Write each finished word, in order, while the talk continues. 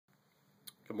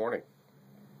Good morning.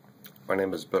 My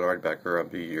name is Bernard Becker. I'll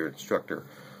be your instructor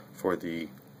for the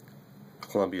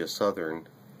Columbia Southern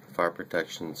Fire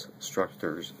Protection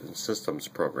Structures and Systems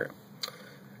program.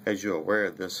 As you're aware,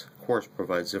 this course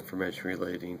provides information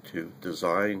relating to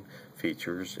design,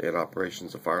 features, and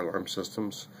operations of fire alarm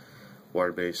systems,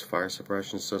 water-based fire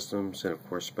suppression systems, and of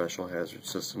course special hazard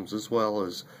systems, as well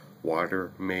as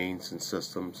water mains and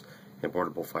systems and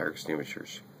portable fire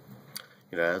extinguishers.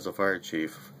 As a fire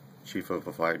chief of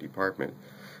a fire department,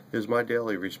 it is my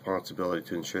daily responsibility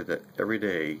to ensure that every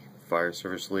day fire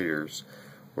service leaders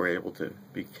were able to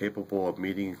be capable of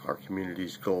meeting our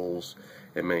community's goals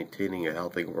and maintaining a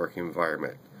healthy working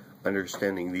environment.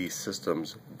 Understanding these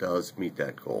systems does meet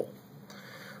that goal.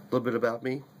 A little bit about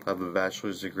me. I have a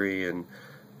bachelor's degree in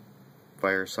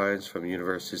fire science from the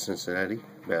University of Cincinnati,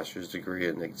 master's degree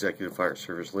in executive fire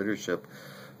service leadership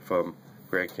from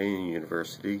Grand Canyon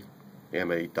University. I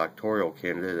am a doctoral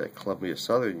candidate at Columbia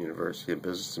Southern University in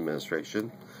Business Administration.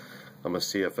 I'm a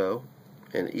CFO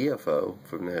and EFO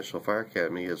from the National Fire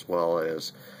Academy, as well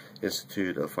as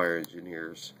Institute of Fire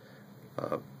Engineers,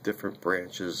 different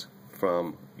branches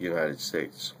from the United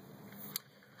States.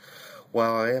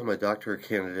 While I am a doctorate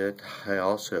candidate, I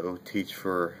also teach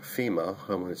for FEMA,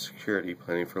 Homeland Security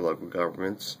Planning for Local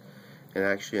Governments, and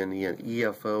actually am an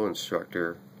EFO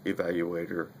instructor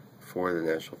evaluator for the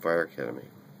National Fire Academy.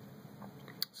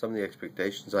 Some of the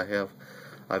expectations I have: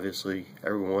 obviously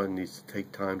everyone needs to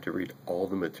take time to read all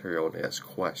the material and ask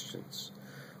questions.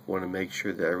 I want to make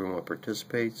sure that everyone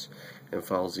participates and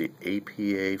follows the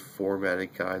APA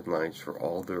formatted guidelines for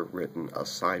all their written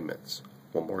assignments.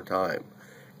 One more time,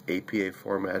 APA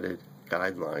formatted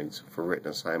guidelines for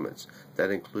written assignments. That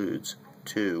includes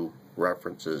 2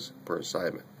 references per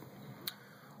assignment.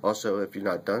 Also, if you're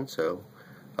not done so,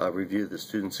 review the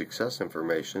student success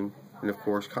information, and of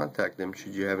course contact them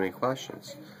should you have any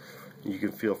questions. You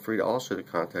can feel free to also to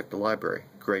contact the library.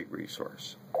 Great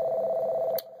resource.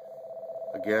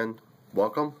 Again,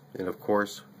 welcome, and of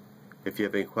course, if you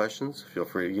have any questions, feel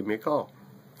free to give me a call.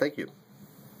 Thank you.